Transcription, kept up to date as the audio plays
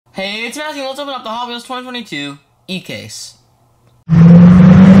Hey, it's Matthew. Let's open up the Hot Wheels 2022 e-case. I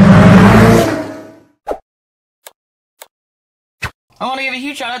want to give a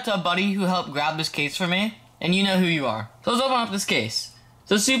huge shout out to a buddy who helped grab this case for me, and you know who you are. So let's open up this case.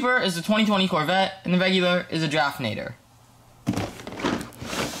 So Super is the 2020 Corvette, and the regular is a Draftinator.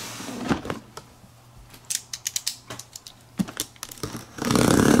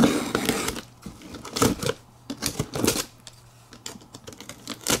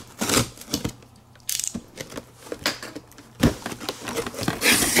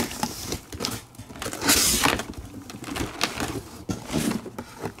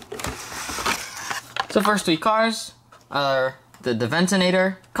 So first three cars are the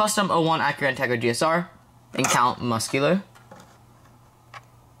Vette, Custom 01 Acura Integra GSR, and Count Muscular.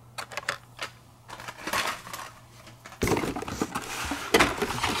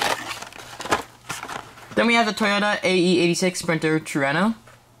 Then we have the Toyota AE86 Sprinter Turano,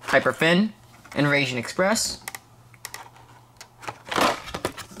 Hyper Fin, and Raging Express.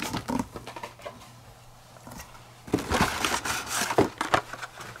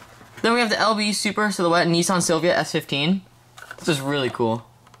 Then we have the LB Super Silhouette Nissan Silvia S15. This is really cool.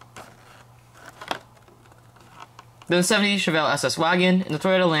 Then the 70 Chevelle SS Wagon and the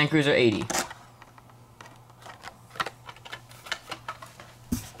Toyota Land Cruiser 80.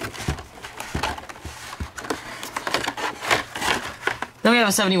 Then we have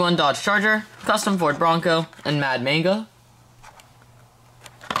a 71 Dodge Charger, Custom Ford Bronco, and Mad Manga.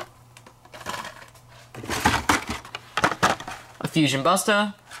 A Fusion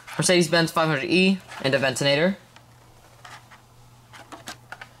Busta, Mercedes-Benz 500e, and a Ventinator.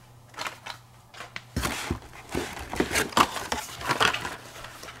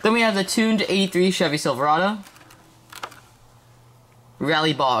 Then we have the tuned 83 Chevy Silverado,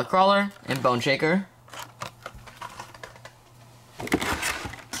 Rally Ball Crawler, and Bone Shaker.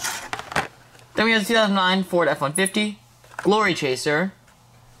 Then we have the 2009 Ford F-150, Glory Chaser,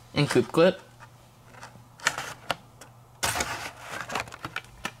 and Coupe Clip.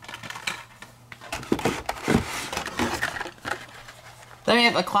 Then we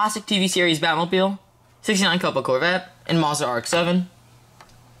have a classic TV series Batmobile, 69 Copa Corvette, and Mazda RX-7.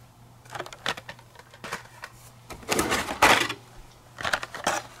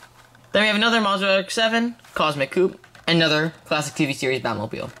 Then we have another Mazda RX-7, Cosmic Coupe, and another classic TV series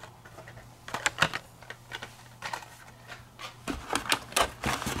Batmobile.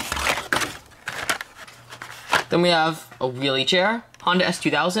 Then we have a wheelie chair, Honda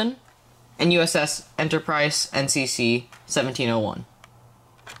S2000, and USS Enterprise NCC 1701.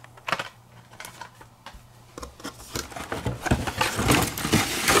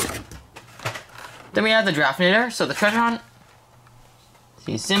 Then we have the Draftinator, so the treasure hunt.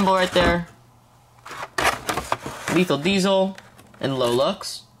 See symbol right there. Lethal Diesel and Low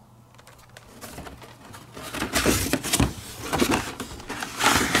Looks.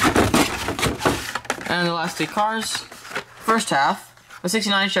 And the last two cars. First half, a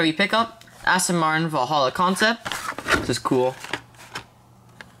 69 Chevy pickup, Aston Martin Valhalla Concept. This is cool.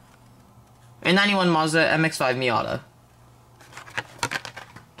 And 91 Mazda MX-5 Miata.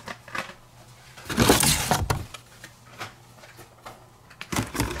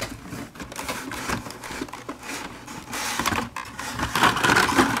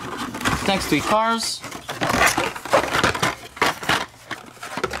 Next three cars.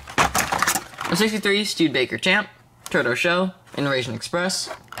 A 63 Studebaker Champ, Turbo Show, and Raging Express.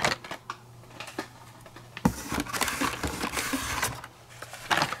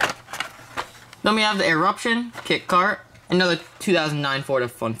 Then we have the Eruption Kit Kart, another 2009 Ford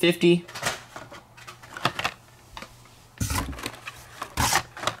F-150.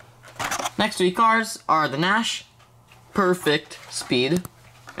 Next three cars are the Nash, Perfect Speed,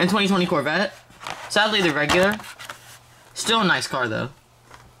 and 2020 Corvette. Sadly, the regular. Still a nice car, though.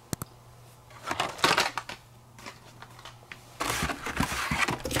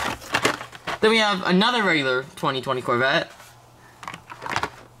 Then we have another regular 2020 Corvette,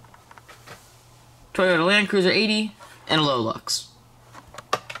 Toyota Land Cruiser 80, and a Low Lux.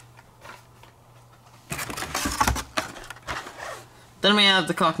 Then we have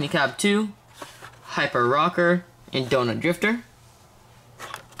the Cockney Cab 2, Hyper Rocker, and Donut Drifter.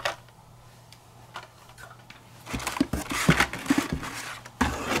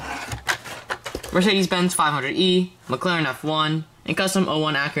 Mercedes-Benz 500e, McLaren F1, and Custom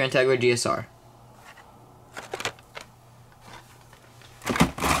 01 Acura Integra GSR.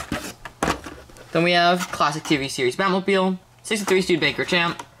 Then we have classic TV series Batmobile, 63 Studebaker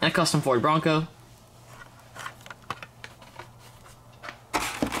Champ, and a Custom Ford Bronco.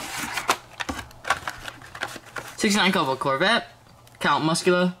 69 Copa Corvette, Count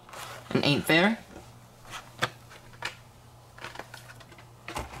Muscula and Ain't Fair.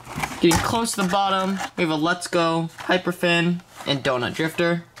 Getting close to the bottom, we have a Let's Go, Hyperfin, and Donut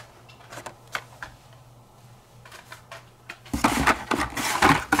Drifter.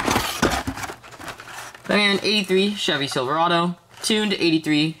 Then we have an 83 Chevy Silverado, tuned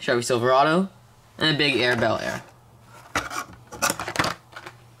 83 Chevy Silverado, and a Big Air Bel Air.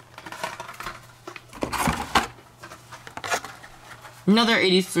 Another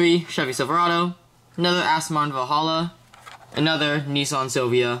 83 Chevy Silverado, another Aston Valhalla, another Nissan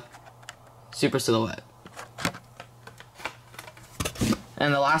Silvia Super Silhouette.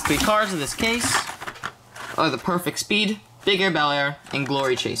 And the last three cars of this case are the Perfect Speed, Big Air Bel Air, and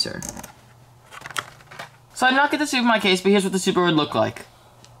Glory Chaser. So I did not get the Super in my case, but here's what the Super would look like.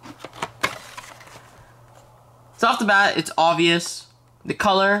 So off the bat, it's obvious. The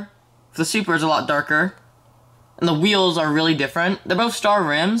color for the Super is a lot darker. And the wheels are really different. They're both star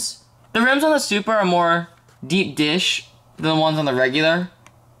rims. The rims on the Super are more deep dish than the ones on the regular.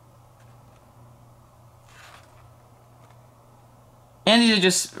 And these are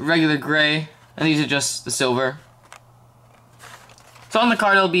just regular gray, and these are just the silver. So on the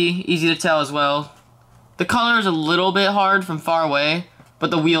card it'll be easy to tell as well. The color is a little bit hard from far away, but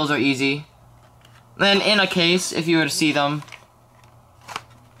the wheels are easy. Then in a case, if you were to see them,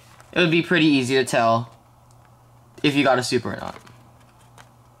 it would be pretty easy to tell if you got a Super or not.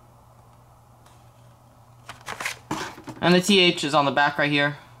 And the TH is on the back right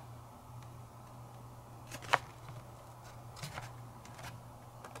here.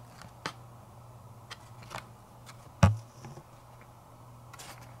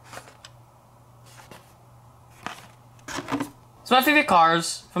 So my favorite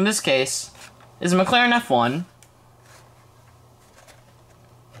cars from this case is a McLaren F1,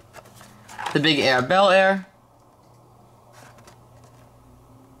 the Big Air Bel Air,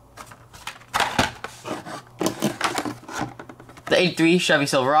 the 83 Chevy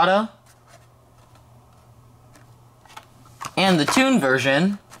Silverado, and the tuned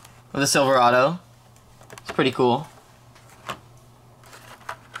version of the Silverado. It's pretty cool.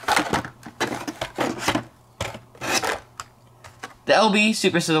 The LB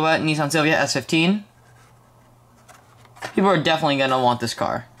Super Silhouette Nissan Silvia S15. People are definitely going to want this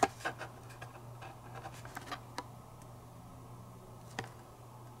car.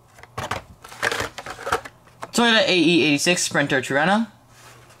 Toyota AE86 Sprinter Tirreno.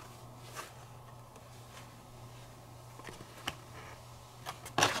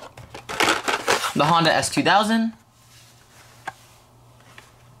 The Honda S2000.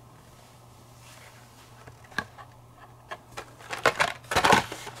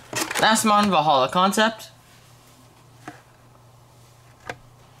 Aston Valhalla Concept.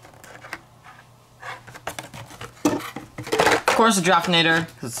 Of course, the Draftinator,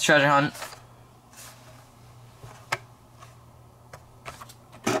 because it's a treasure hunt.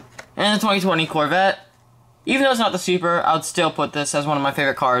 And the 2020 Corvette. Even though it's not the Super, I would still put this as one of my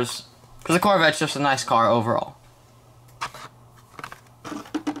favorite cars, because the Corvette's just a nice car overall.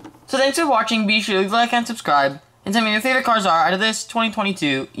 So thanks for watching. Be sure to leave a like and subscribe, and tell me what your favorite cars are out of this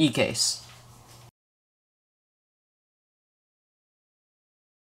 2022 e-case.